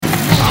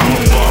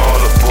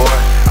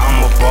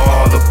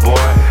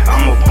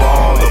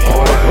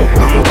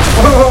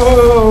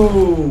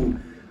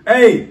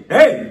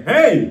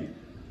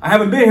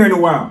haven't been here in a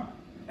while.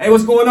 Hey,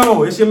 what's going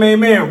on? It's your main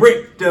man,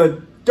 Rick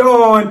the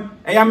Dawn.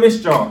 Hey, I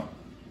missed y'all.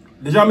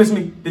 Did y'all miss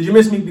me? Did you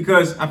miss me?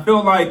 Because I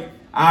feel like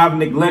I've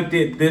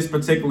neglected this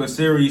particular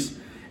series,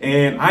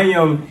 and I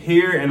am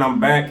here and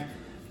I'm back.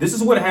 This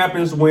is what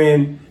happens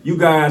when you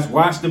guys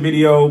watch the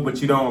video,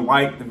 but you don't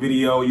like the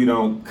video, you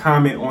don't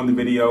comment on the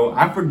video.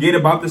 I forget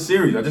about the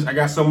series. I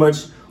got so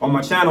much on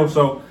my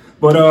channel.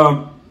 But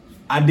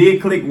I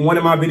did click one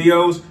of my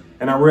videos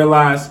and I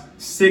realized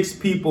 6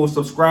 people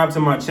subscribed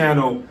to my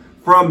channel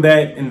from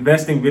that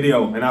investing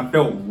video, and I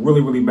felt really,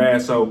 really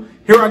bad. So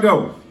here I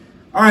go.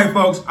 All right,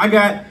 folks, I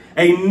got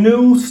a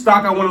new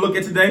stock I want to look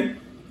at today.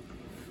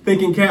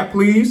 Thinking cap,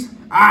 please.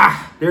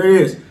 There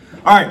it is.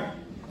 All right,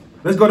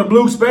 let's go to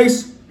blue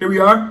space. Here we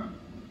are.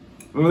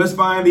 Let's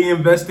find the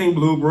investing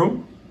blue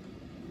room.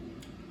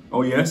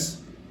 Oh,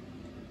 yes.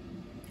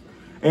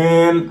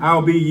 And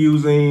I'll be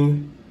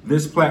using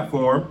this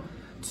platform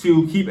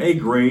to keep a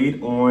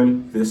grade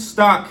on this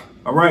stock.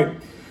 All right.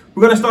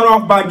 We're going to start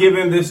off by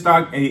giving this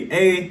stock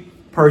A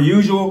per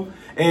usual.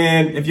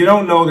 And if you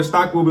don't know, the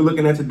stock we'll be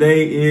looking at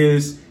today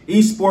is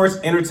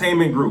Esports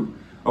Entertainment Group.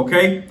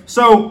 Okay.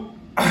 So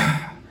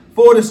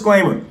full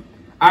disclaimer,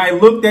 I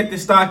looked at the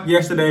stock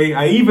yesterday.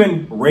 I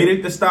even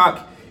rated the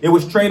stock. It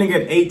was trading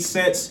at 8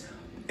 cents,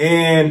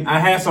 and I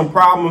had some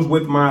problems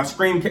with my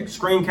screen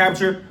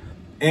capture,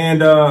 and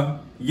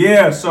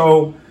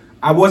so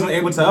I wasn't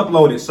able to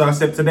upload it. So I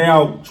said today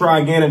I'll try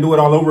again and do it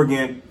all over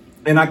again.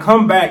 And I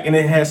come back and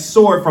it has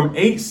soared from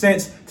 8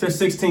 cents to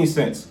 16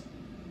 cents.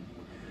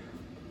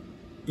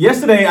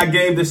 Yesterday I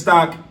gave the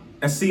stock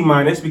a C-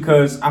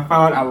 because I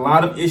found a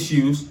lot of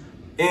issues,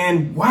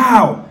 and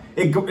wow,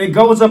 it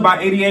goes up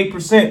by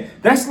 88%.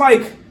 That's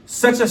like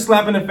such a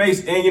slap in the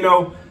face. And you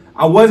know,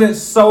 I wasn't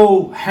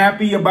so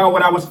happy about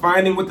what I was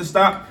finding with the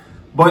stock,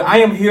 but I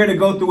am here to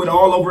go through it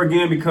all over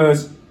again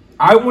because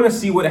I want to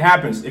see what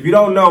happens. If you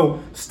don't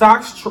know,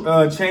 stocks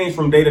change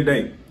from day to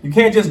day. You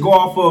can't just go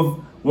off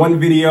of one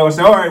video and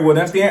say, all right, well,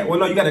 that's the end. Well,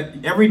 no, you got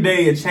to, every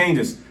day it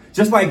changes.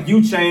 Just like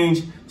you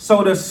change,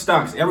 so does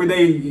stocks. Every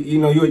day, you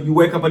know, you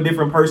wake up a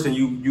different person.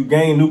 You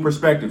gain new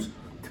perspectives.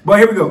 But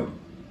here we go.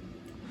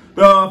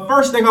 The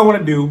first thing I want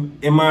to do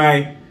in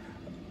my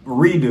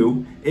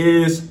redo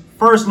is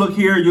first look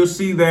here. You'll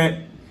see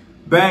that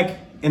back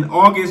in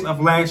August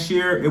of last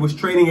year, it was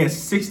trading at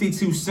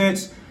 62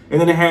 cents.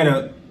 And then it had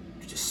a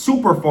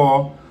super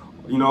fall,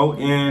 you know,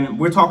 and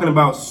we're talking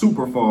about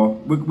super fall.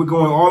 We're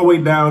going all the way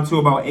down to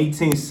about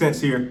 18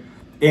 cents here.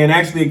 And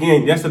actually,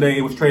 again, yesterday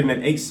it was trading at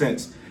 8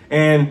 cents.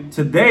 And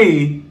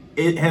today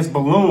it has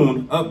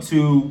ballooned up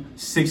to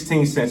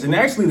 16 cents. And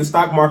actually the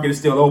stock market is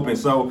still open.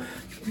 So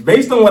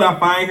based on what I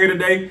find here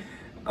today,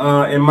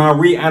 in my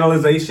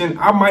reanalyzation,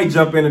 I might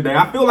jump in today.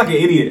 I feel like an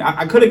idiot.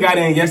 I could have got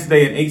in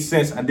yesterday at 8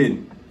 cents. I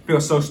didn't. I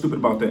feel so stupid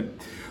about that.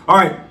 All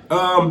right.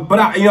 But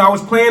I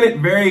was playing it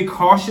very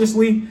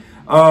cautiously.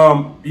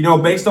 You know,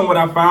 based on what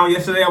I found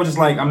yesterday, I was just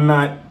like, I'm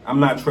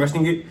not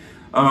trusting it.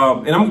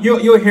 And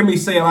you'll hear me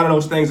say a lot of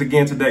those things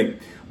again today.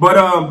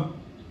 But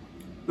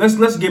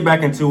let's get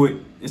back into it.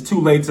 It's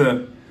too late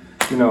to,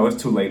 you know,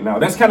 it's too late now.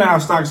 That's kind of how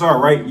stocks are,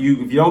 right? If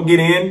you don't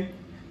get in,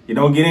 you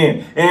don't get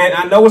in. And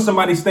I know what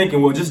somebody's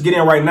thinking. Well, just get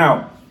in right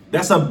now.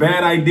 That's a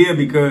bad idea,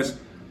 because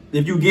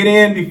if you get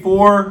in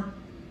before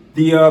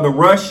the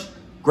rush,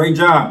 great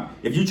job.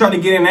 If you try to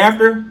get in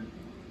after,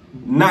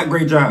 not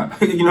great job.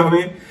 You know what I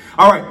mean?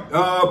 All right.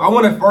 I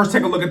want to first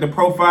take a look at the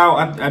profile.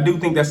 I do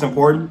think that's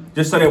important,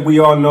 just so that we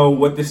all know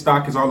what this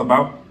stock is all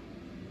about.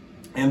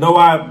 And though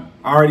I've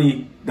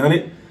already done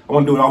it, I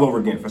want to do it all over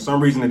again. For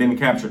some reason, it didn't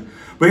capture.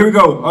 But here we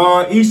go.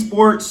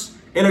 Esports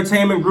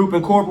Entertainment Group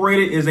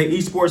Incorporated is a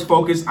esports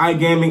focused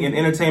iGaming and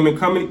entertainment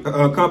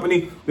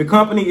company. The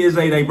company is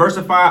a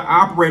diversified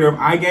operator of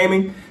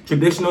iGaming,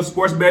 traditional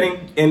sports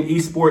betting, and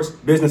esports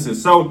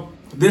businesses. So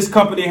this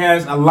company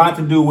has a lot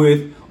to do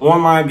with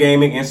online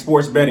gaming and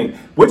sports betting,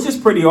 which is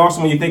pretty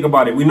awesome when you think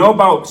about it. We know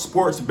about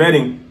sports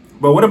betting,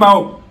 but what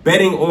about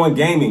betting on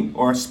gaming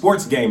or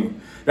sports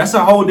gaming? That's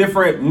a whole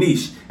different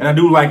niche, and I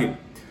do like it.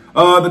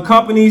 The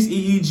company's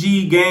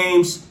EEG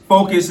Games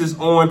focuses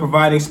on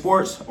providing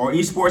sports or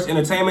esports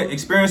entertainment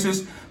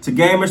experiences to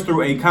gamers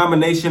through a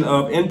combination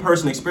of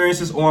in-person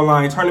experiences,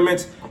 online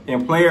tournaments,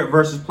 and player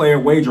versus player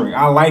wagering.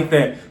 I like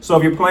that. So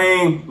if you're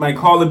playing like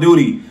Call of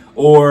Duty,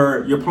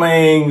 or you're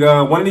playing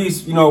one of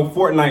these, you know,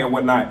 Fortnite or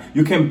whatnot,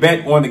 you can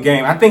bet on the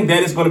game. I think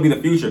that is going to be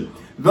the future.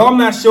 Though I'm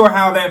not sure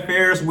how that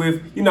fares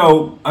with, you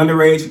know,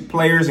 underage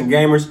players and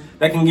gamers.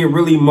 That can get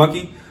really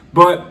mucky.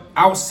 But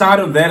outside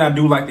of that, I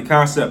do like the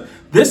concept.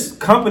 This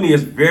company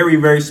is very,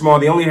 very small.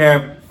 They only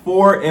have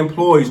 4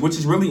 employees, which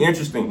is really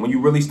interesting when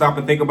you really stop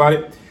and think about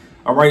it.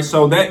 All right,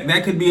 so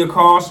that could be a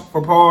cause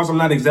for pause. I'm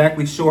not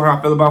exactly sure how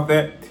I feel about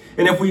that.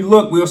 And if we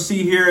look, we'll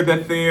see here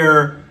that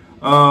their,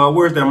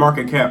 where's their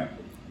market cap?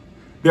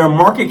 Their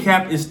market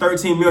cap is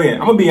 13 million.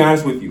 I'm gonna be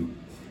honest with you.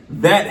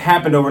 That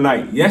happened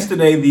overnight.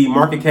 Yesterday, the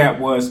market cap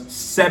was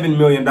 $7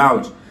 million.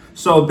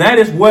 So that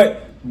is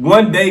what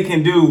one day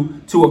can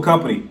do to a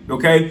company,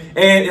 okay?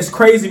 And it's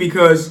crazy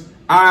because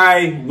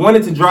I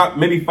wanted to drop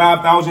maybe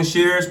 5,000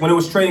 shares when it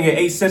was trading at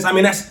 8 cents. I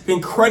mean, that's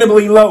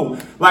incredibly low.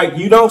 Like,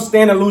 you don't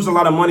stand to lose a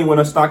lot of money when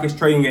a stock is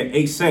trading at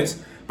 8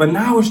 cents. But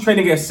now it's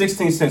trading at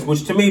 16 cents,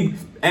 which to me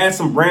adds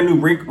some brand new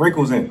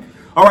wrinkles in.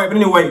 All right, but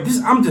anyway,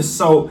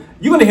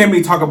 you're gonna hear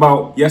me talk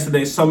about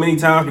yesterday so many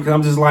times because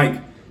I'm just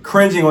like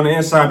cringing on the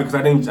inside because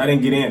I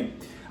didn't get in.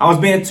 I was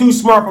being too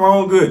smart for my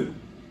own good.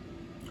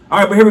 All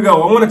right, but here we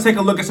go. I want to take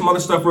a look at some other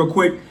stuff real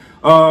quick.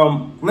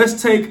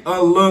 Let's take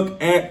a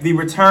look at the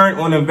return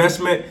on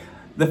investment.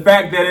 The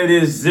fact that it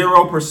is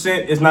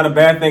 0% is not a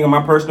bad thing in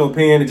my personal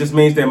opinion. It just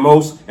means that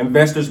most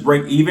investors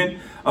break even.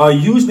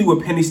 Usually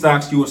with penny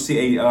stocks, you will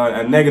see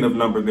a negative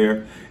number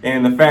there.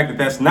 And the fact that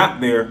that's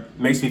not there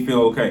makes me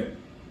feel okay.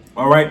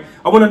 All right.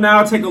 I want to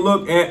now take a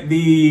look at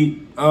the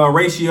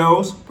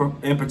ratios.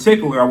 In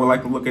particular, I would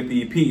like to look at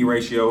the PE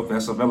ratio if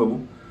that's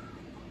available.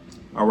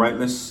 All right.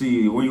 Let's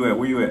see. Where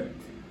you at?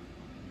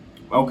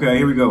 Okay,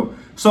 here we go.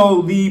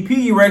 So the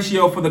PE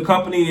ratio for the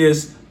company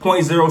is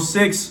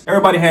 0.06.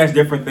 Everybody has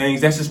different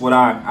things. That's just what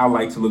I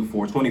like to look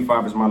for.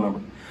 25 is my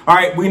number. All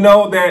right, we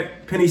know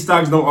that penny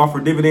stocks don't offer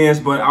dividends,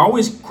 but I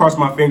always cross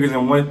my fingers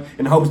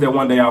in hopes that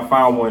one day I'll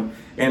find one.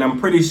 And I'm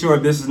pretty sure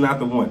this is not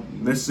the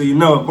one. Let's see.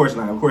 No, of course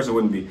not. Of course it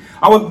wouldn't be.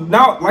 I would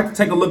now like to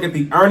take a look at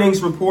the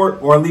earnings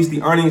report, or at least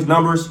the earnings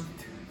numbers,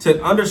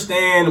 to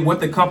understand what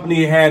the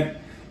company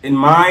had in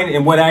mind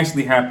and what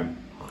actually happened.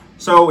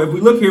 So if we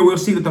look here, we'll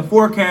see that the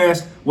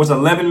forecast was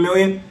 11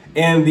 million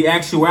and the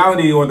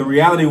actuality or the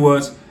reality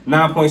was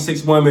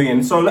 9.61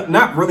 million. So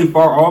not really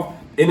far off.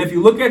 And if you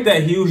look at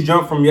that huge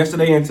jump from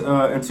yesterday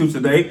into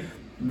today,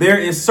 there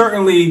is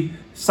certainly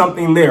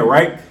something there,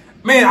 right?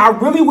 Man, I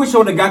really wish I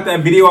would have got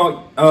that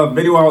video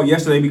out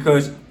yesterday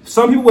because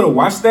some people would have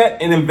watched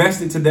that and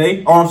invested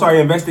today. Or I'm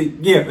sorry,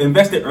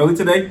 invested early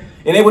today,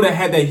 and they would have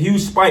had that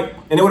huge spike,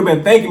 and they would have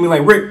been thanking me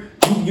like, Rick,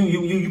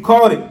 you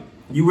called it.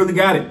 You really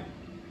got it.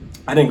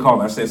 I didn't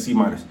call it. I said C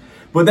minus.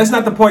 But that's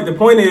not the point. The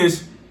point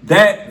is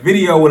that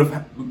video would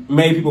have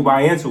made people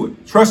buy into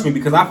it. Trust me,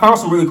 because I found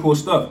some really cool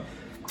stuff.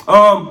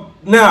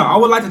 Now, I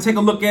would like to take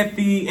a look at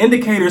the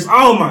indicators.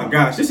 Oh my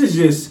gosh, this is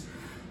just.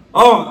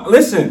 Oh,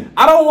 listen.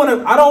 I don't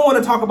want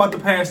to talk about the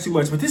past too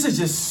much, but this is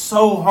just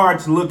so hard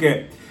to look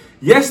at.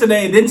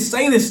 Yesterday, it didn't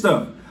say this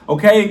stuff.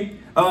 Okay.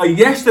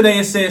 Yesterday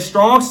it said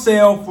strong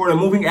sell for the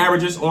moving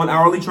averages on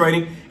hourly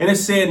trading, and it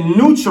said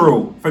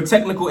neutral for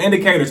technical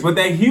indicators. But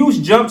that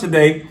huge jump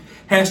today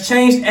has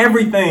changed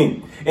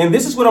everything. And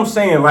this is what I'm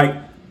saying. Like,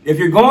 if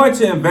you're going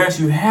to invest,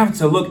 you have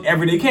to look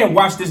every day. You can't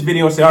watch this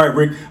video and say, all right,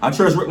 Rick, I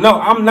trust Rick. No,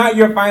 I'm not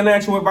your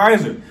financial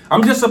advisor.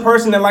 I'm just a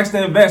person that likes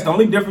to invest. The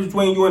only difference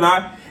between you and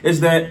I is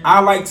that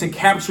I like to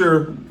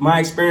capture my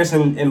experience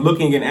in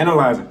looking and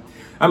analyzing.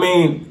 I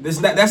mean,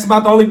 that's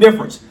about the only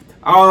difference.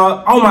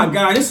 Oh my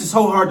God, this is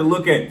so hard to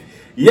look at.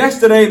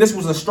 Yesterday, this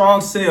was a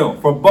strong sell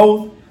for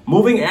both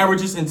moving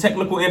averages and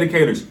technical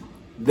indicators.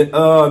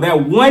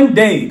 That one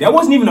day, that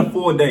wasn't even a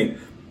full day.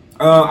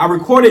 I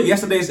recorded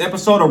yesterday's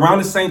episode around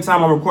the same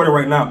time I'm recording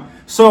right now.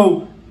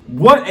 So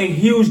what a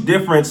huge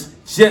difference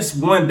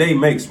just one day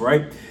makes,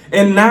 right?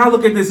 And now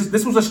look at this.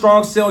 This was a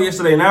strong sell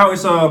yesterday. Now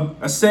it's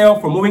a sell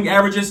for moving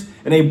averages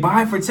and a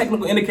buy for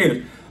technical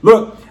indicators.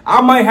 Look,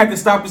 I might have to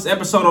stop this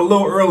episode a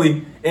little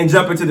early and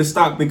jump into the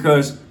stock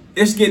because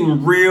it's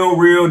getting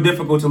real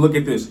difficult to look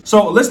at this.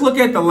 So let's look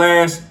at the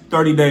last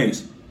 30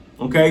 days.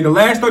 Okay, the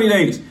last 30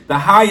 days, the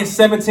high is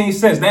 17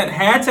 cents. That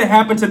had to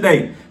happen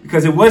today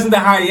because it wasn't the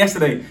high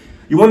yesterday.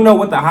 You want to know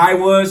what the high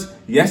was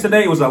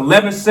yesterday? It was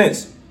 11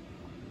 cents.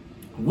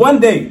 One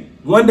day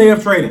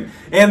of trading.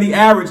 And the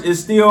average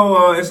is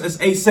still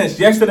it's 8 cents.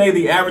 Yesterday,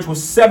 the average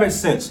was 7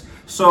 cents.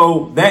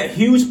 So that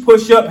huge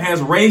push up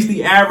has raised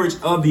the average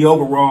of the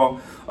overall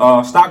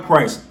stock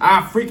price.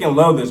 I freaking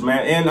love this,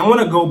 man. And I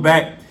want to go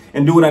back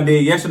and do what I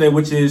did yesterday,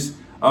 which is,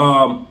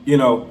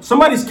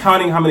 somebody's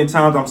counting how many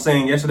times I'm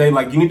saying yesterday,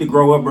 like, you need to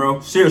grow up, bro.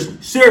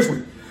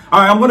 Seriously.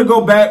 All right, I'm going to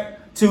go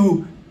back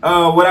to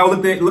what I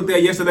looked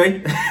at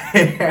yesterday.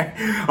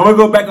 I'm going to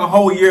go back a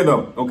whole year,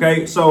 though,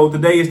 okay? So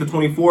today is the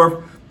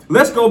 24th.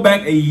 Let's go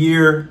back a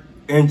year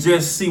and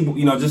just see what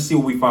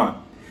we find,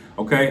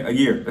 okay? A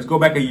year. Let's go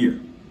back a year.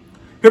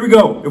 Here we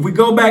go. If we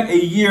go back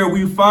a year,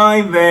 we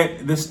find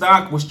that the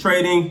stock was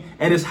trading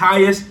at its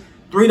highest,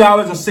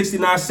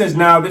 $3.69.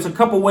 Now, there's a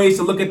couple ways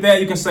to look at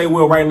that. You can say,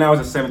 well, right now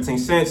it's at 17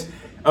 cents.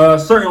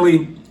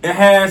 Certainly, it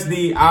has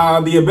the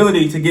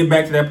ability to get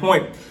back to that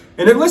point.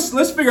 And then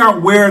let's figure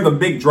out where the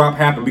big drop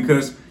happened,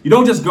 because you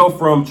don't just go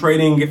from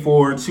trading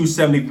for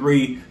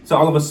 273 to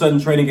all of a sudden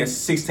trading at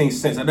 16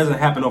 cents. That doesn't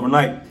happen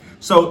overnight.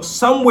 So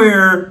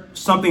somewhere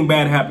something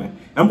bad happened.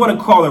 I'm going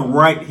to call it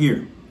right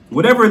here.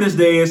 Whatever this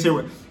day is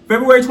here,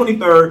 February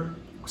 23rd,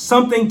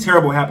 something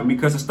terrible happened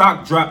because the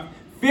stock dropped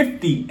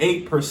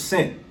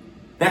 58%.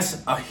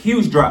 That's a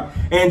huge drop.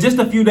 And just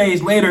a few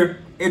days later,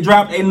 it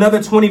dropped another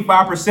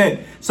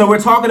 25%. So we're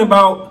talking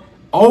about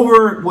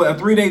over a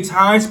 3-day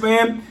time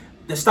span,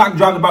 the stock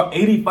dropped about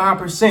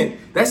 85%.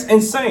 That's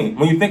insane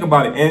when you think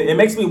about it. And it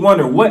makes me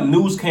wonder what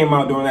news came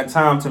out during that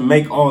time to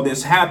make all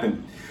this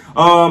happen.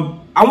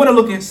 I want to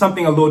look at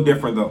something a little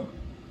different, though.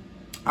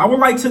 I would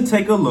like to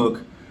take a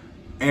look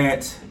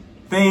at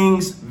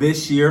things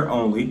this year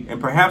only,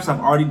 and perhaps I've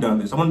already done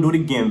this. I want to do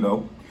it again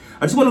though.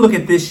 I just want to look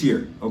at this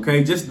year,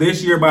 okay? Just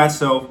this year by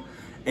itself,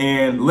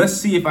 and let's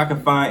see if I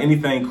can find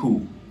anything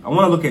cool. I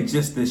want to look at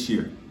just this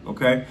year,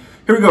 okay?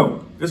 Here we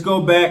go. Let's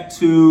go back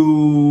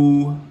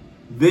to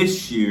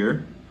this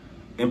year,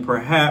 and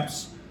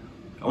perhaps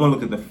I want to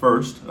look at the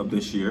first of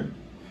this year,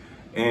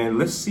 and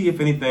let's see if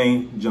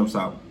anything jumps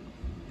out.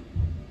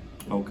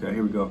 Okay,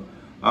 here we go.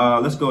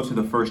 Let's go to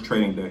the first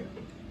trading day.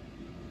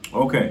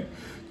 Okay,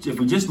 if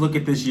we just look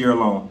at this year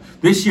alone,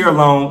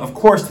 of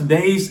course,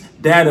 today's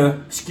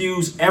data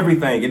skews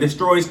everything. It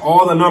destroys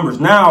all the numbers.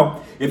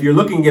 Now, if you're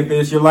looking at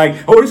this, you're like,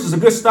 oh, this is a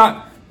good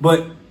stock,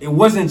 but it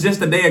wasn't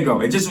just a day ago.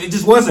 It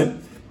just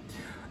wasn't.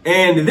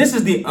 And this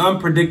is the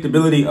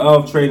unpredictability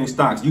of trading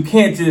stocks. You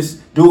can't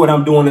just do what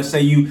I'm doing and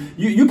say you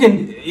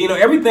can,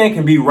 everything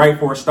can be right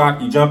for a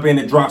stock. You jump in,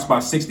 it drops by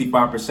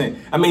 65%.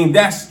 I mean,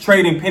 that's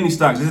trading penny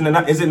stocks, isn't it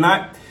not? Is it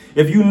not?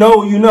 If you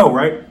know, you know,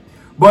 right?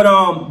 But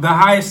the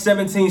highest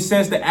 17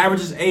 cents, the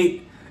average is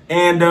 8.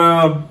 And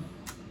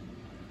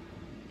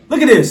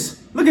look at this,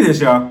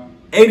 y'all.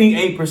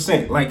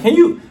 88%. Like,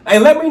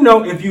 let me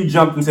know if you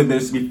jumped into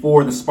this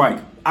before the spike.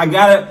 And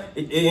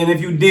if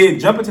you did,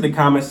 jump into the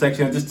comment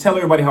section and just tell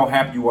everybody how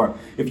happy you are.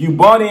 If you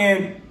bought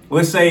in,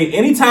 let's say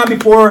anytime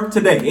before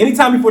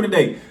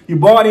today, you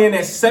bought in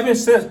at 7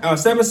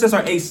 cents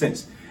or 8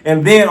 cents.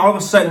 And then all of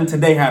a sudden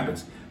today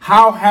happens.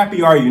 How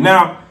happy are you?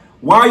 Now,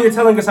 while you're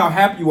telling us how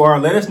happy you are,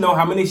 let us know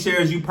how many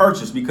shares you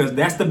purchased, because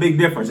that's the big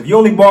difference. If you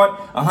only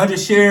bought 100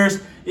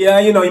 shares,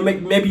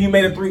 maybe you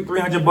made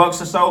 $300 or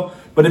so.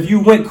 But if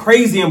you went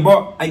crazy and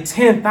bought like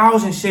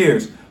 10,000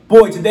 shares,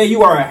 boy, today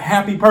you are a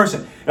happy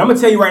person. And I'm going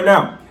to tell you right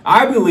now,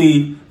 I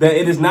believe that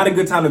it is not a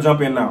good time to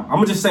jump in now. I'm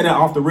going to just say that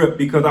off the rip,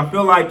 because I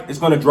feel like it's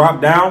going to drop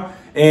down.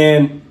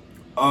 And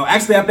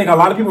actually, I think a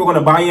lot of people are going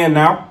to buy in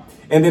now,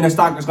 and then the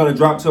stock is going to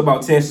drop to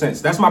about 10 cents.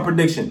 That's my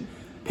prediction.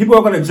 People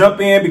are going to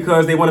jump in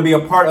because they want to be a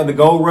part of the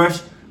gold rush,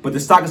 but the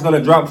stock is going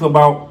to drop to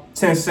about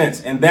 10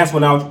 cents. And that's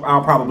when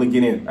I'll probably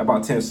get in,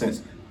 about 10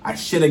 cents. I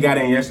should have got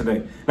in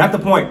yesterday. Not the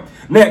point.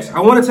 Next,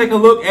 I want to take a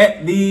look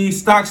at the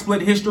stock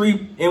split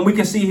history, and we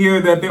can see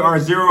here that there are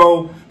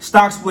 0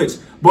 stock splits.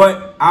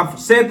 But I've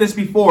said this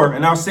before,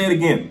 and I'll say it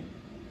again.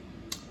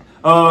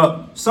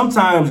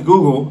 Sometimes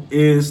Google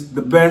is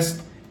the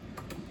best.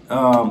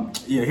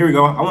 Here we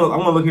go. I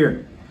want to look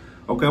here.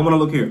 Okay, I want to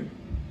look here.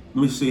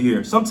 Let me see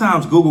here.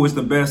 Sometimes Google is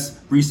the best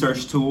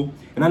research tool.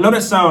 And I know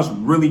that sounds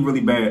really, really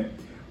bad,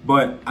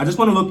 but I just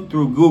want to look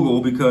through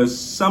Google because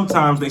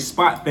sometimes they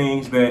spot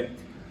things that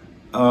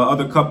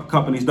other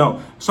companies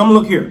don't. So I'm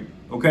going to look here,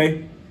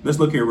 okay? Let's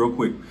look here real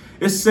quick.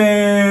 It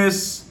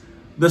says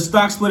the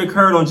stock split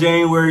occurred on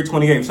January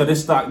 28th.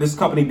 So this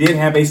company did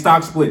have a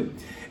stock split.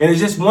 And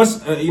it's just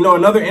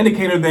another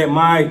indicator that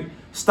my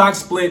stock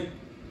split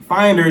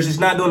finder is just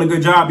not doing a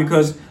good job,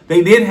 because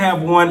they did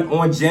have one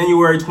on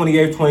January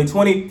 28th,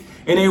 2020,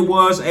 and it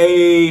was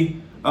I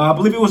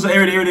believe it was,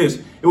 here it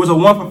is. It was a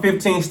 1 for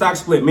 15 stock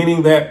split,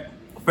 meaning that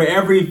for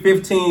every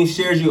 15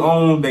 shares you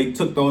own, they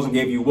took those and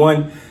gave you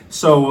one.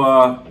 So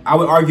I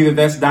would argue that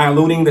that's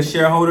diluting the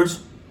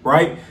shareholders,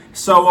 right?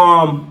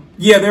 So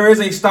there is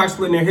a stock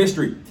split in their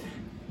history.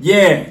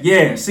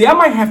 Yeah. See, I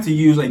might have to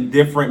use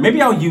maybe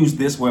I'll use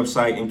this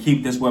website and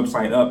keep this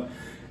website up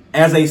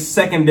as a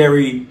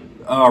secondary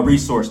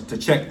resource to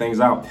check things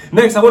out.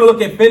 Next, I want to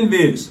look at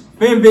FinViz.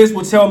 FinViz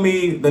will tell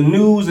me the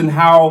news and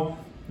how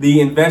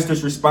the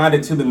investors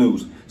responded to the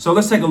news. So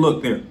let's take a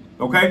look there.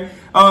 Okay.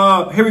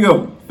 Here we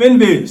go.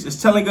 FinViz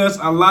is telling us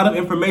a lot of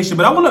information,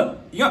 but I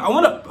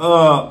want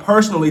to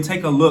personally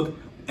take a look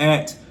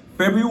at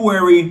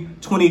February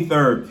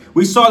 23rd.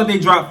 We saw that they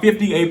dropped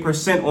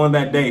 58% on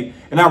that day,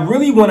 and I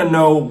really want to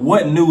know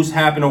what news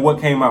happened or what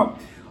came out.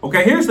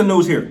 Okay, here's the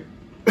news here.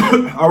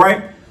 All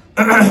right.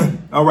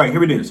 All right,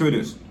 here it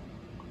is.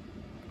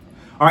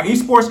 Our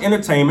Esports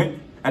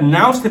Entertainment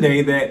announced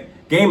today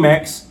that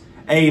GameX,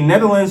 a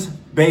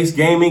Netherlands-based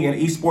gaming and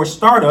esports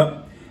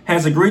startup,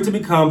 has agreed to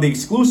become the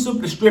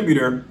exclusive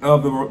distributor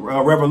of the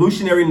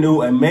revolutionary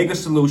new Omega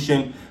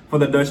solution for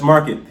the Dutch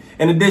market.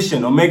 In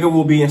addition, Omega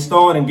will be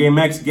installed in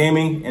GameX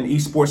gaming and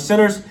esports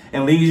centers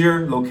and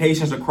leisure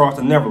locations across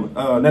the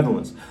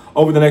Netherlands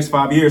over the next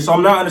 5 years. So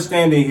I'm not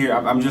understanding here.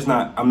 I'm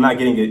not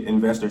getting it,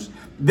 investors.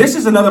 This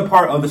is another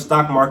part of the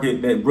stock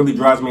market that really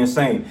drives me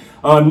insane.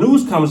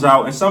 News comes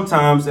out and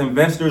sometimes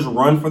investors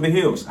run for the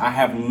hills. I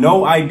have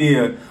no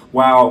idea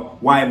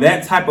why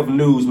that type of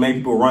news made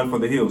people run for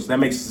the hills. That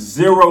makes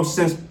zero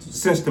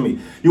sense to me.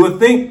 You would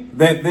think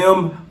that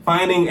them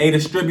finding a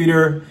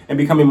distributor and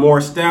becoming more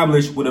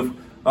established would have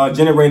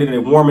generated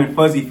a warm and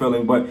fuzzy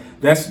feeling, but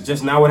that's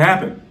just not what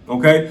happened.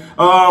 Okay.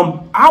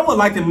 I would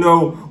like to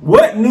know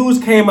what news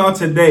came out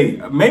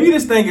today. Maybe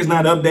this thing is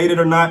not updated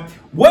or not.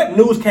 What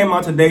news came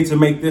out today to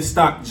make this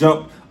stock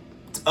jump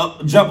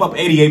up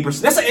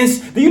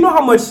 88%? Do you know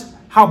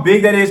how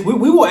big that is? We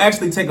will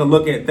actually take a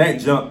look at that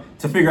jump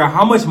to figure out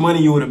how much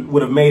money you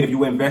would have made if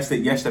you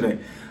invested yesterday.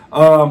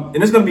 And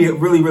it's going to be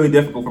really, really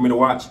difficult for me to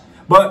watch.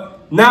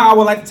 But now I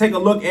would like to take a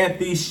look at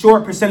the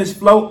short percentage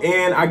float,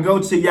 and I go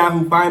to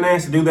Yahoo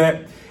Finance to do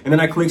that. And then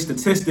I click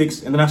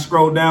statistics, and then I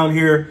scroll down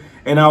here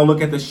and I'll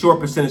look at the short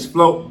percentage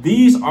float.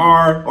 This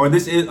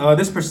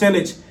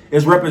percentage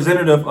is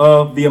representative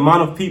of the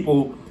amount of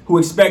people who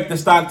expect the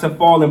stock to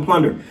fall and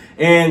plunder.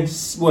 And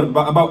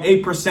about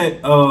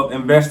 8% of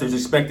investors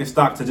expect the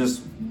stock to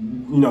just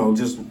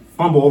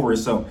fumble over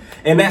itself.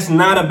 And that's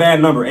not a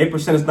bad number.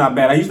 8% is not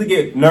bad. I usually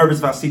get nervous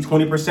if I see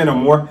 20% or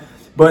more,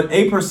 but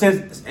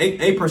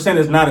 8%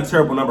 is not a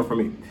terrible number for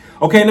me.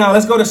 Okay, now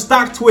let's go to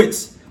Stock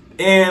Twits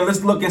and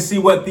let's look and see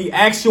what the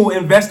actual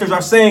investors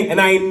are saying. And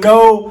I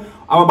know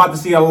I'm about to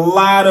see a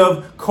lot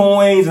of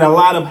coins and a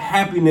lot of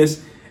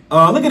happiness.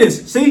 Look at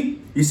this. See?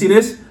 You see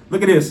this?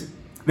 Look at this.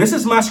 This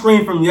is my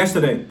screen from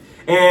yesterday.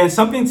 And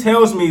something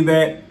tells me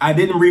that I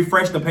didn't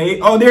refresh the page.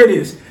 Oh, there it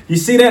is. You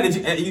see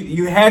that?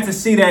 You had to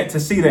see that to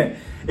see that.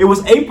 It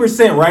was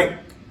 8%, right?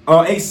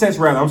 8 cents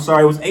rather. I'm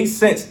sorry. It was 8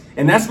 cents.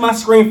 And that's my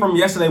screen from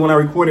yesterday when I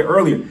recorded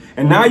earlier.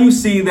 And now you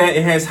see that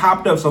it has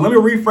hopped up. So let me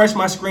refresh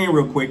my screen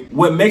real quick.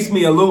 What makes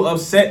me a little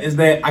upset is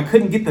that I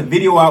couldn't get the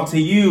video out to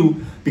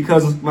you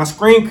because my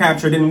screen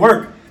capture didn't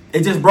work.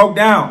 It just broke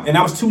down and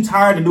I was too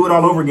tired to do it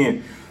all over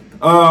again.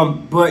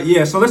 But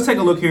yeah, so let's take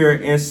a look here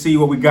and see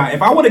what we got.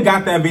 If I would have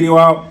got that video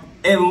out,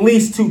 at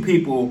least 2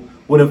 people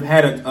would have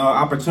had an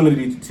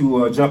opportunity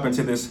to jump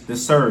into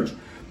this surge.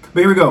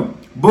 But here we go.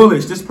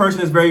 Bullish. This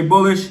person is very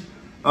bullish.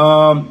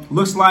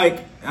 Looks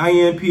like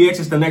INPX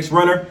is the next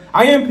runner.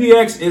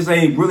 INPX is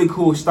a really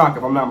cool stock,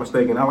 if I'm not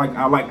mistaken. I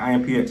like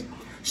INPX.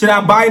 Should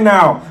I buy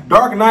now?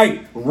 Dark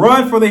Knight,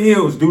 run for the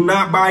hills. Do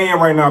not buy in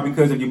right now,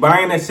 because if you buy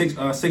in at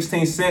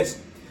 16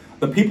 cents,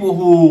 the people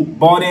who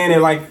bought in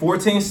at like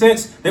 14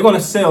 cents, they're going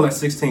to sell at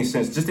 16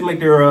 cents just to make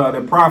their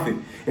profit.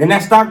 And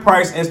that stock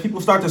price, as people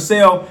start to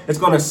sell, it's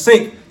going to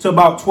sink to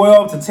about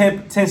 12 to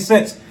 10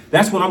 cents.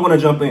 That's when I'm going to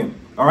jump in.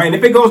 All right. And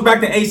if it goes back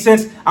to 8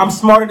 cents, I'm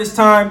smarter this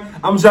time.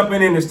 I'm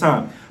jumping in this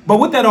time. But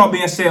with that all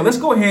being said, let's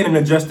go ahead and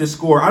adjust this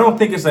score. I don't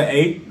think it's an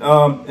A.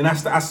 And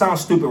I sound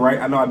stupid, right?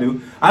 I know I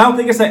do. I don't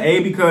think it's an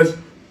A because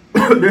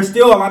there's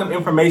still a lot of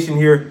information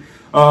here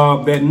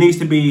that needs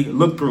to be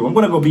looked through. I'm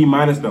going to go B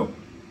minus though.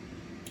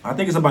 I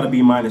think it's about a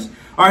B minus.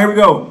 All right, here we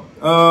go.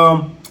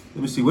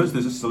 Let me see. What is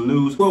this? This is some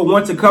news. We'll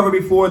want to cover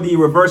before the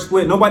reverse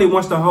split. Nobody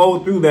wants to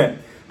hold through that.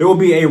 There will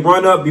be a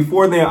run up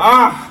before then.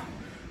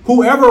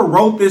 Whoever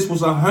wrote this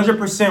was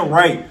 100%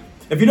 right.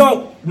 If you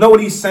don't know what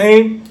he's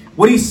saying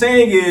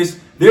is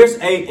there's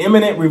a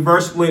imminent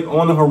reverse split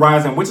on the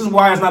horizon, which is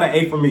why it's not an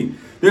A for me.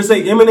 There's a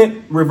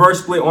imminent reverse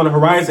split on the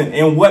horizon.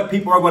 And what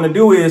people are going to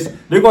do is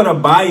they're going to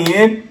buy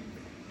in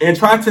and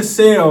try to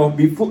sell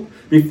before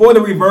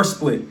the reverse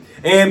split.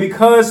 And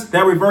because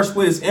that reverse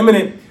split is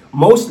imminent,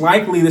 most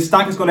likely the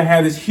stock is going to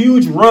have this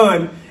huge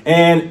run.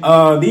 And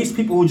these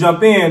people who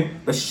jump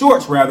in, the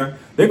shorts rather,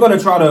 they're going to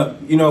try to,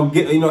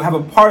 have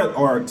a part of,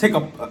 or take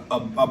a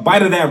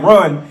bite of that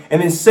run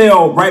and then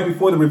sell right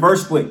before the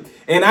reverse split.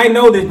 And I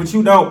know this, but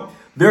you don't.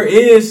 There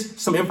is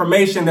some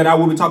information that I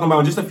will be talking about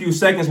in just a few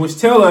seconds, which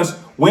tell us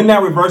when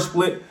that reverse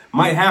split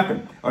might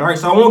happen. All right.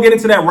 So I won't get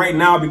into that right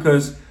now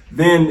because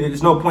then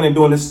there's no point in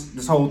doing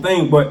this whole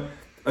thing. But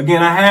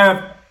again, I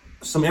have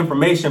some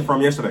information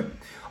from yesterday.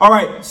 All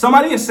right.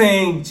 Somebody is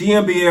saying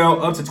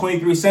GMBL up to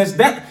 23 cents.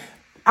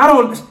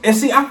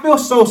 I feel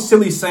so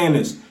silly saying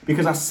this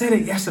because I said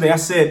it yesterday. I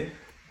said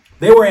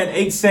they were at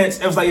 8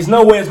 cents. It was like, there's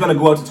no way it's going to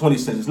go up to 20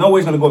 cents. There's no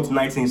way it's going to go up to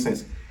 19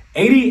 cents.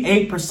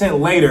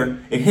 88% later,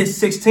 it hits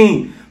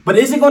 16. But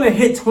is it going to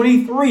hit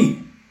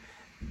 23?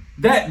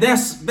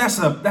 That's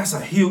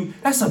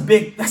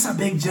a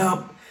big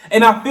jump.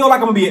 And I feel like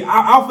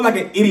I'll feel like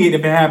an idiot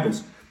if it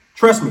happens.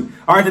 Trust me.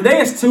 All right,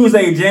 today is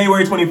Tuesday,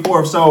 January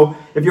 24th. So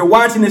if you're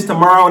watching this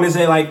tomorrow and it's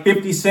at like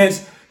 50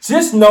 cents,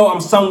 just know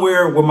I'm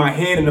somewhere with my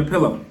head in the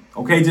pillow.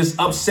 Okay, just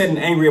upset and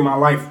angry in my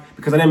life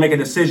because I didn't make a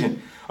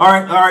decision. All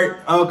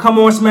right. Come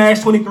on, Smash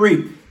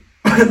 23.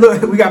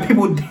 Look, we got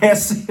people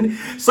dancing.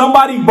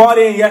 Somebody bought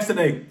in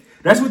yesterday.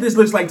 That's what this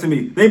looks like to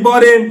me. They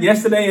bought in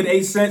yesterday at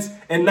 8 cents.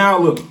 And now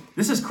look,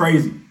 this is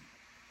crazy.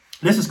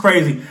 This is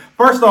crazy.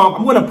 First off,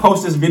 I'm going to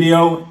post this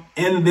video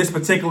in this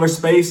particular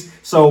space.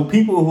 So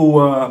people who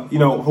are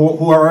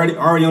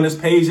already on this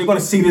page, they're going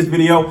to see this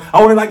video.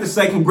 I would like to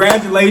say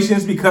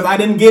congratulations because I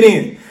didn't get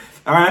in.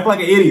 All right, I feel like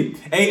an idiot.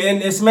 Hey,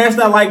 and smash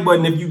that like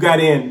button if you got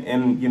in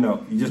and, you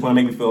just want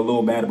to make me feel a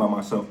little bad about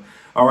myself.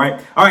 All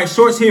right,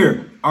 shorts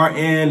here are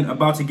in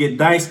about to get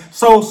diced.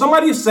 So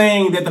somebody is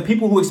saying that the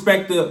people who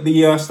expect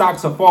the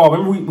stocks to fall,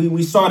 remember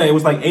we saw that it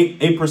was like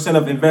 8%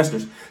 of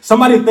investors.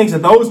 Somebody thinks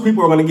that those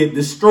people are going to get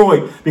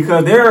destroyed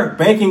because they're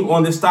banking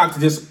on this stock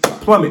to just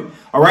plummet.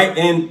 All right,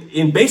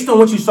 and based on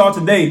what you saw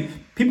today,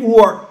 people who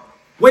are,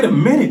 wait a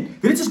minute,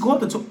 did it just go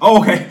up to,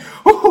 okay.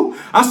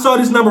 I saw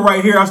this number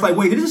right here. I was like,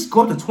 wait, did it just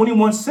go up to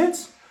 21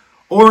 cents?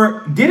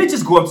 Or did it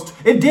just go up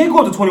it did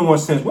go up to 21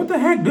 cents. What the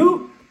heck,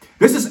 dude?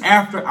 This is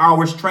after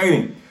hours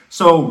trading.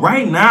 So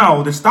right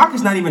now, the stock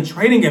is not even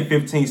trading at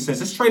 15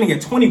 cents. It's trading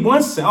at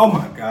 21 cents. Oh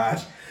my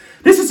gosh.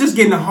 This is just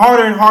getting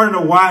harder and harder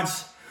to watch.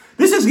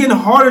 This is getting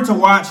harder to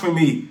watch for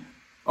me.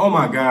 Oh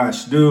my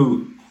gosh,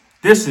 dude.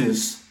 This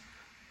is,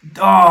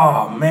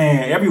 oh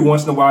man, every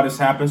once in a while this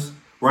happens,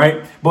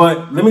 right?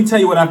 But let me tell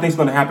you what I think is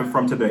going to happen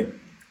from today.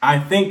 I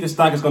think the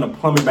stock is going to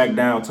plummet back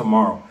down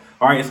tomorrow.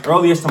 All right, as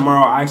early as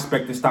tomorrow, I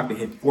expect the stock to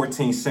hit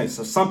 14 cents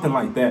or something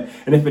like that.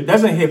 And if it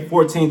doesn't hit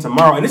 14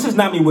 tomorrow, and this is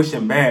not me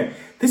wishing bad,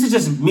 this is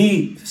just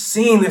me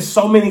seeing this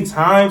so many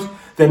times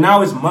that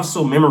now it's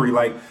muscle memory.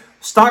 Like,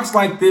 stocks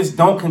like this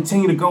don't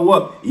continue to go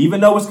up, even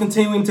though it's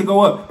continuing to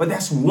go up. But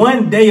that's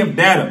one day of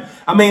data.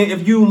 I mean,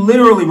 if you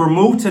literally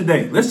remove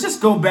today, let's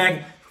just go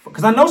back,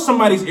 because I know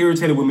somebody's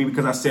irritated with me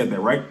because I said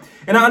that, right?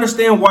 And I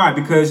understand why,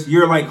 because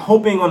you're like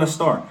hoping on a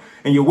star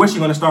and you're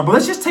wishing on a star. But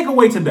let's just take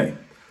away today.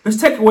 Let's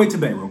take away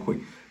today real quick.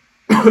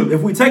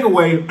 If we take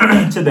away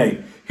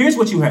today, here's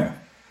what you have.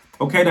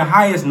 Okay, the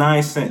high is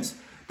 9 cents.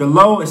 The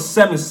low is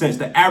 7 cents.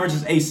 The average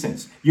is 8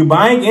 cents. You're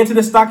buying into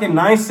the stock at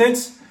 9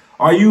 cents.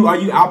 Are you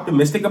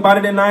optimistic about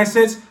it at 9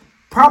 cents?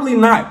 Probably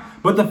not.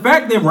 But the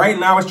fact that right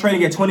now it's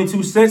trading at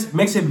 22 cents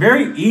makes it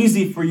very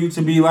easy for you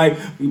to be like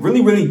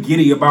really, really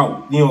giddy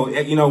about,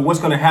 you know what's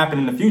going to happen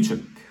in the future.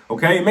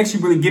 Okay, it makes you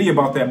really giddy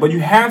about that. But you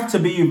have to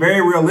be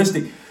very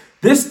realistic.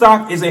 This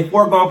stock is a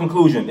foregone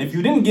conclusion. If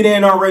you didn't get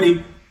in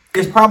already,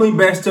 it's probably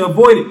best to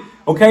avoid it.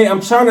 Okay,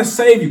 I'm trying to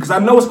save you because I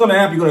know what's going to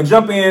happen. You're going to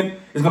jump in.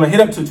 It's going to hit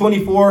up to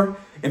 24.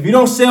 If you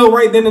don't sell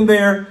right then and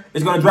there,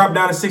 it's going to drop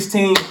down to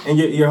 16 and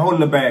you're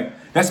holding the bag.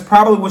 That's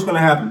probably what's going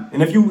to happen.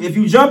 And if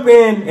you jump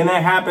in and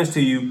that happens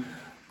to you,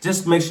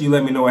 just make sure you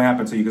let me know what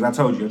happened to you because I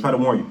told you. I tried to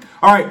warn you.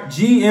 All right,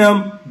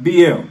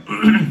 GMBL.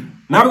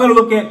 Now we're going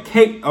to look at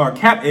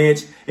Cap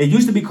Edge. It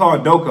used to be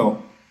called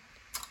Doco.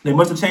 They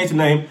must have changed the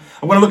name.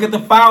 I'm going to look at the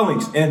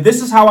filings. And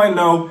this is how I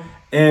know,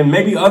 and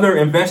maybe other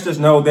investors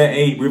know, that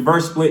a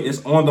reverse split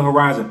is on the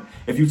horizon.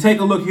 If you take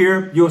a look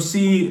here, you'll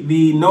see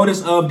the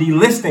notice of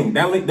delisting.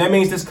 That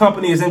means this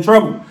company is in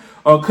trouble.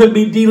 Could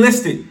be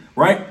delisted,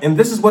 right? And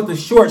this is what the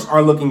shorts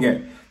are looking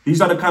at.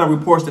 These are the kind of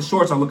reports the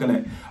shorts are looking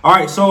at. All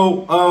right,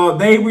 so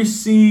they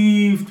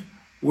received,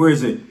 where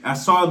is it? I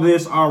saw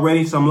this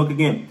already, so I'm looking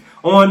again.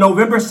 On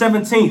November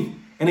 17th,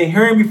 in a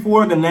hearing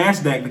before the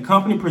NASDAQ, the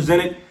company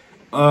presented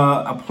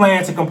a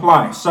plan to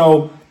comply.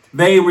 So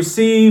they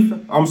received,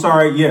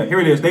 here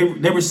it is.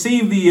 They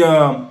received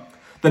the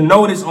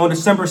notice on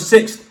December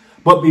 6th.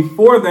 But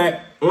before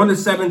that, on the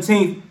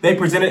 17th, they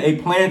presented a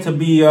plan to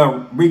be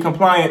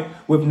recompliant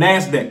with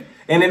NASDAQ.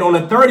 And then on the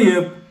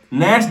 30th,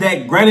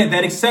 NASDAQ granted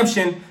that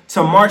exception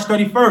to March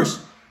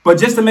 31st. But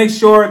just to make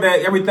sure that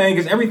everything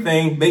is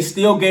everything, they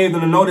still gave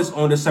them the notice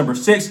on December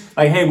 6th.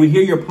 Like, hey, we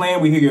hear your plan,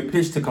 we hear your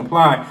pitch to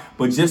comply.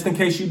 But just in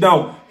case you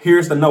don't,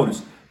 here's the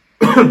notice.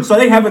 So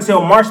they have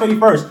until March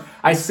 31st.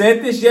 I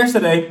said this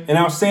yesterday, and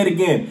I'll say it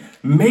again.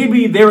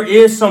 Maybe there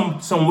is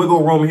some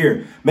wiggle room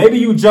here. Maybe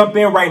you jump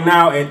in right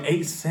now at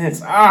 8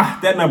 cents.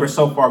 That number is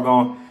so far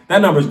gone.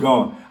 That number's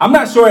gone. I'm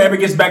not sure it ever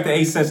gets back to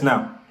 8 cents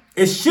now.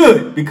 It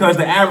should, because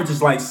the average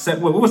is like,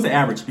 what was the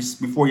average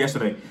before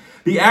yesterday?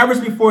 The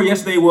average before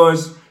yesterday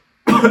was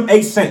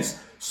 8 cents.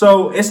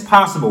 So it's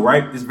possible,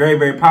 right? It's very,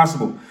 very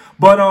possible.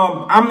 But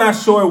I'm not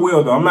sure it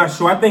will, though. I'm not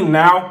sure. I think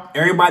now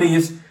everybody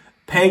is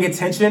paying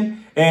attention.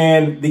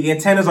 And the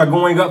antennas are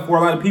going up for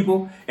a lot of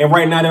people. And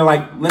right now they're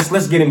like,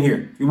 let's get in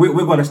here.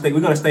 We're gonna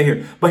stay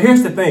here. But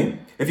here's the thing.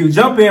 If you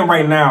jump in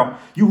right now,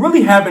 you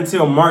really have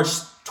until March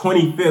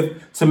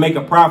 25th to make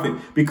a profit,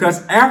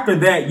 because after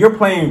that you're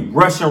playing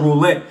Russian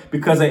roulette,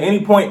 because at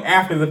any point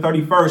after the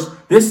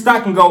 31st, this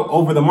stock can go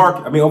over the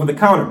market, over the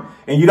counter.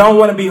 And you don't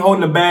want to be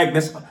holding a bag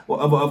that's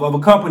of a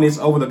company that's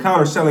over the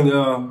counter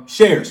selling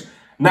shares.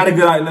 Not a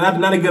good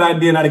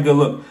idea, not a good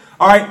look.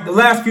 All right, the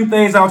last few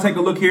things I'll take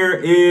a look here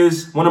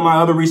is one of my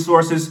other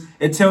resources.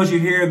 It tells you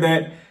here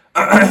that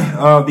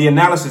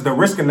the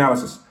risk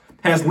analysis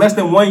has less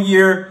than 1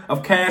 year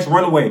of cash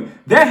runway.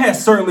 That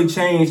has certainly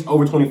changed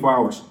over 24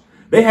 hours.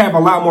 They have a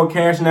lot more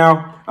cash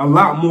now. A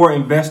lot more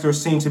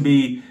investors seem to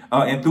be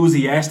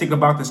enthusiastic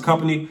about this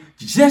company.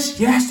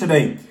 Just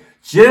yesterday,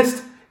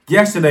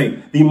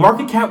 the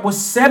market cap was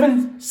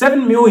 7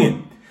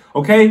 million.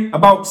 Okay,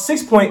 about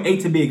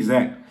 6.8 to be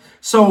exact.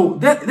 So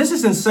this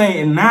is insane.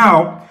 And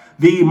now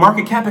the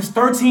market cap is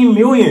 13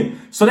 million.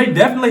 So they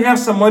definitely have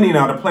some money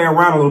now to play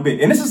around a little bit.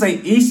 And this is a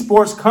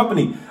esports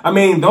company.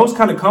 Those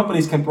kind of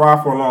companies can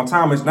thrive for a long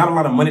time. It's not a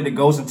lot of money that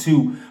goes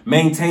into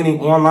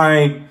maintaining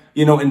online,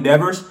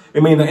 endeavors. The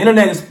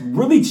internet is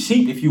really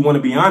cheap, if you want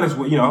to be honest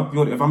with,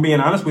 if I'm being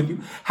honest with you.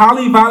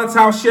 Highly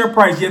volatile share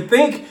price. You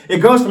think it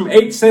goes from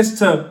 8 cents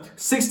to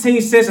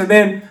 16 cents and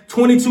then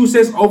 22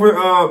 cents over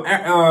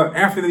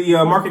after the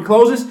market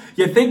closes.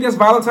 You think that's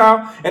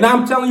volatile? And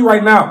I'm telling you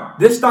right now,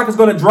 this stock is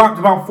going to drop to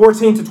about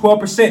 14 to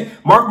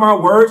 12%. Mark my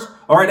words.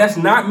 All right, that's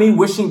not me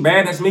wishing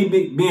bad. That's me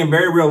being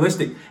very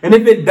realistic. And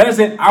if it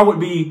doesn't,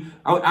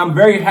 I'm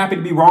very happy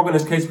to be wrong in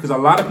this case, because a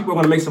lot of people are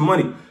going to make some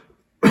money.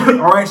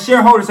 All right,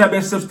 shareholders have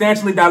been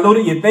substantially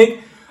diluted, you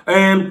think,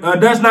 and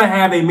does not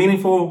have a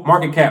meaningful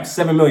market cap,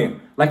 7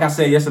 million, like I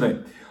said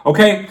yesterday.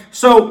 Okay,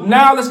 so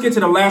now let's get to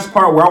the last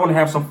part where I want to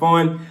have some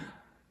fun.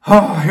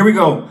 Oh, here we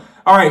go.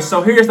 All right,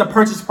 so here's the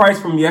purchase price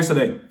from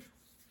yesterday.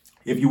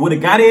 If you would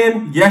have got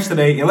in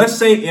yesterday, and let's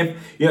say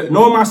if,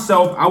 knowing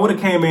myself, I would have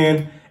came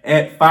in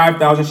at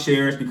 5,000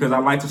 shares because I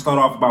like to start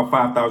off about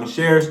 5,000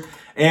 shares.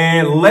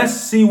 And let's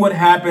see what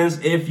happens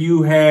if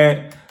you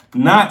had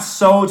not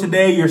sold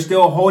today. You're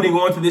still holding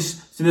on to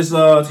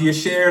your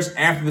shares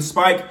after the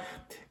spike.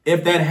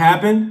 If that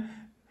happened,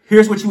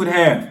 here's what you would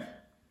have.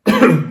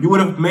 You would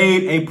have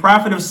made a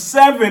profit of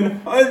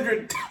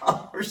 $700.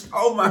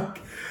 Oh my.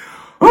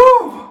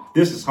 Whew.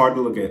 This is hard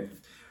to look at.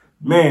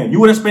 Man, you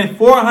would have spent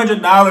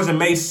 $400 and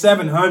made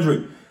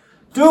 $700.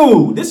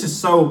 Dude, this is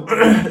so,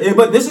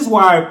 but this is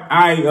why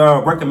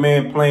I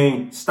recommend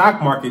playing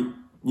stock market.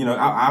 You know,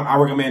 I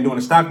recommend doing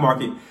the stock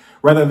market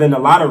rather than the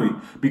lottery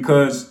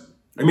because,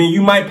 I mean,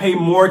 you might pay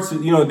more to,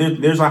 you know,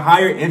 there's a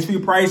higher entry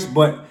price,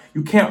 but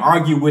you can't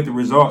argue with the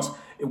results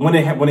when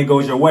it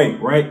goes your way,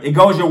 right? It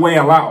goes your way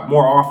a lot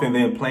more often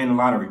than playing the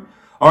lottery.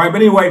 All right,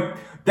 but anyway,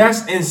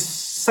 that's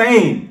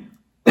insane.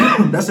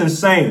 That's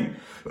insane.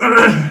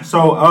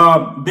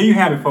 So there you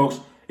have it, folks.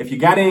 If you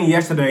got in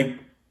yesterday,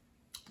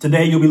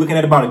 today you'll be looking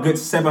at about a good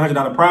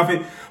 $700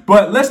 profit.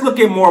 But let's look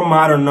at more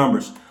modern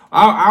numbers.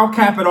 I'll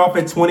cap it off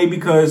at 20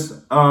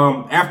 because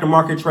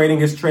aftermarket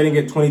trading is trading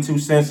at 22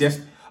 cents. Yes,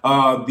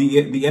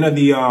 the end of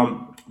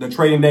the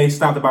trading day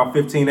stopped about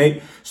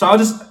 15.8. So I'll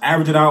just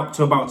average it out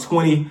to about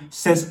 20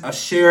 cents a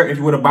share. If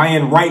you were to buy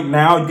in right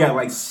now, you got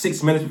like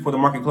 6 minutes before the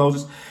market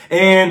closes.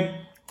 And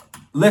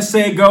let's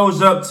say it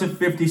goes up to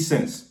 50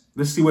 cents.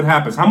 Let's see what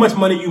happens. How much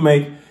money you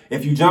make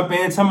if you jump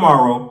in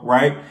tomorrow,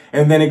 right?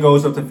 And then it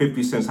goes up to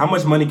 50 cents. How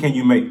much money can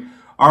you make?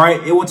 All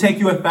right. It will take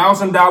you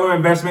 $1,000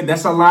 investment.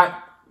 That's a lot.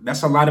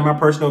 That's a lot in my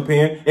personal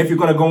opinion. If you're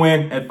going to go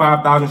in at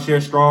 5,000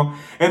 shares strong.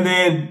 And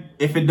then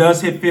if it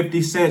does hit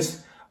 50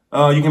 cents,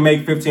 you can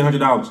make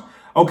 $1,500.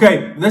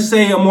 Okay. Let's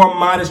say a more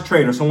modest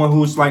trader, someone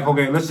who's like,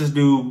 okay, let's just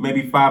do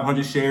maybe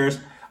 500 shares.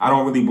 I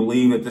don't really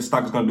believe that this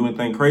stock is going to do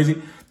anything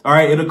crazy. All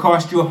right, it'll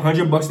cost you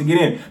 $100 to get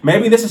in.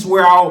 Maybe this is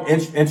where I'll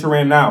enter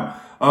in now.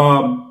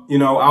 You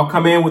know, I'll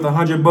come in with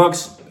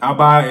 $100. I'll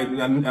buy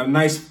a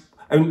nice,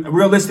 and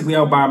realistically,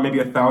 I'll buy maybe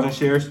 1,000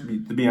 shares.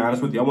 To be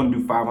honest with you, I want to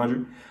do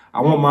 500.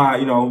 I want my,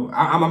 you know,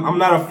 I'm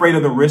not afraid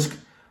of the risk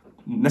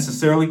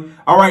necessarily.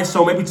 All right,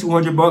 so maybe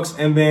 $200,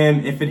 and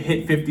then if it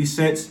hit 50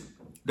 cents,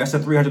 that's a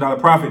 $300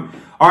 profit.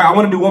 All right, I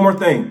want to do one more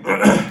thing.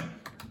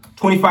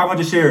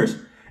 2,500 shares.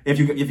 If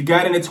you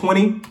got in at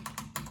 20.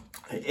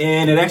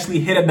 And it actually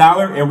hit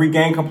 $1 and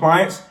regained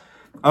compliance.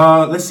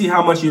 Let's see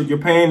how much you're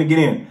paying to get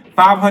in.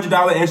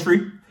 $500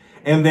 entry.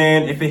 And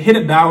then if it hit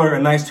 $1,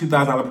 a nice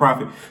 $2,000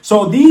 profit.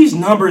 So these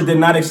numbers did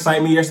not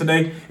excite me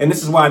yesterday. And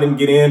this is why I didn't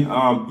get in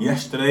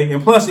yesterday.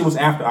 And plus it was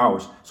after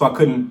hours. So I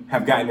couldn't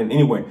have gotten in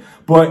anyway.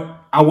 But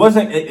I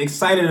wasn't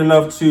excited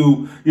enough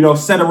to, you know,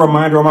 set a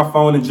reminder on my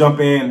phone and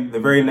jump in the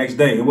very next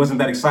day. It wasn't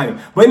that exciting.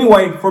 But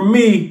anyway, for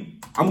me,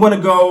 I'm going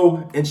to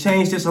go and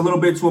change this a little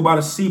bit to about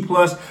a C+.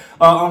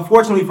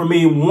 Unfortunately for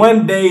me,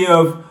 one day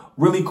of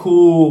really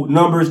cool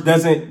numbers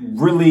doesn't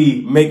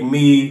really make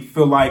me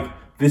feel like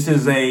this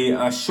is a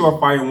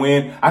surefire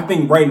win. I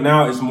think right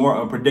now it's more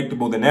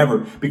unpredictable than ever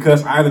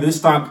because either this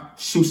stock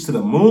shoots to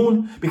the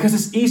moon because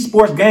it's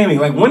esports gaming.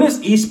 Like, when is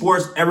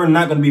esports ever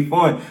not going to be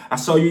fun?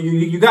 So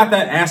you got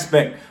that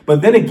aspect.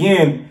 But then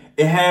again,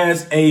 it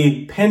has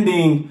a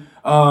pending,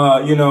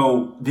 you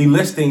know,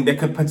 delisting that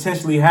could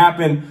potentially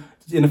happen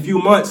in a few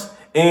months.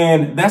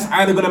 And that's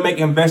either going to make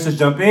investors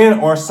jump in,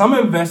 or some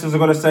investors are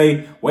going to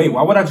say, wait,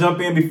 why would I jump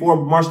in before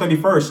March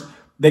 31st?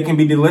 They can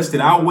be delisted.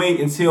 I'll wait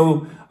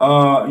until,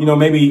 you know,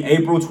 maybe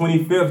April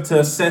 25th to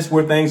assess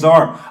where things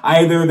are.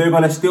 Either they're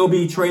going to still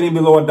be trading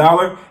below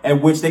 $1,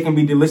 at which they can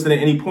be delisted at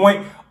any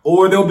point,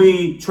 or they'll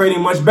be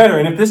trading much better.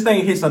 And if this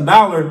thing hits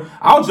 $1,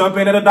 I'll jump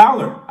in at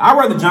 $1. I'd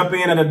rather jump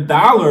in at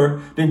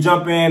 $1 than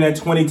jump in at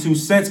 22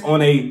 cents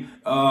on a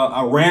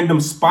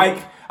random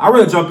spike. I'd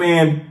rather jump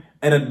in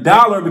at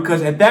 $1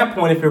 because at that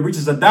point, if it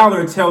reaches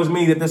 $1, it tells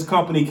me that this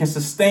company can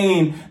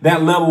sustain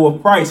that level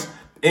of price.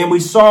 And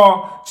we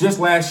saw just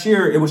last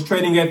year, it was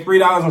trading at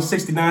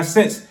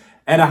 $3.69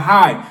 at a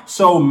high.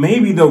 So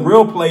maybe the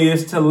real play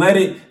is to let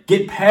it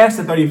get past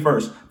the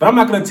 31st. But I'm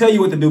not going to tell you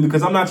what to do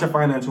because I'm not your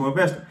financial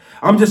investor.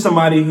 I'm just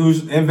somebody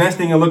who's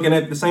investing and looking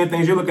at the same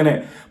things you're looking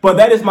at. But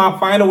that is my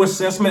final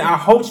assessment. I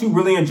hope you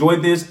really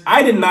enjoyed this.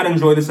 I did not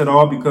enjoy this at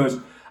all because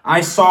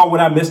I saw what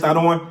I missed out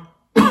on.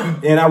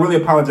 And I really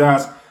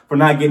apologize for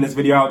not getting this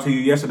video out to you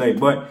yesterday.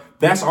 But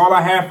that's all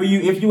I have for you.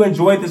 If you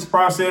enjoyed this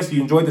process,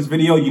 you enjoyed this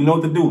video, you know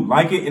what to do.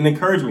 Like it and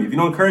encourage me. If you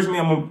don't encourage me,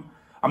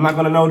 I'm not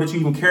going to know that you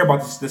even care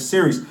about this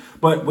series.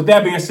 But with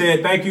that being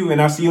said, thank you,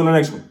 and I'll see you on the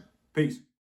next one. Peace.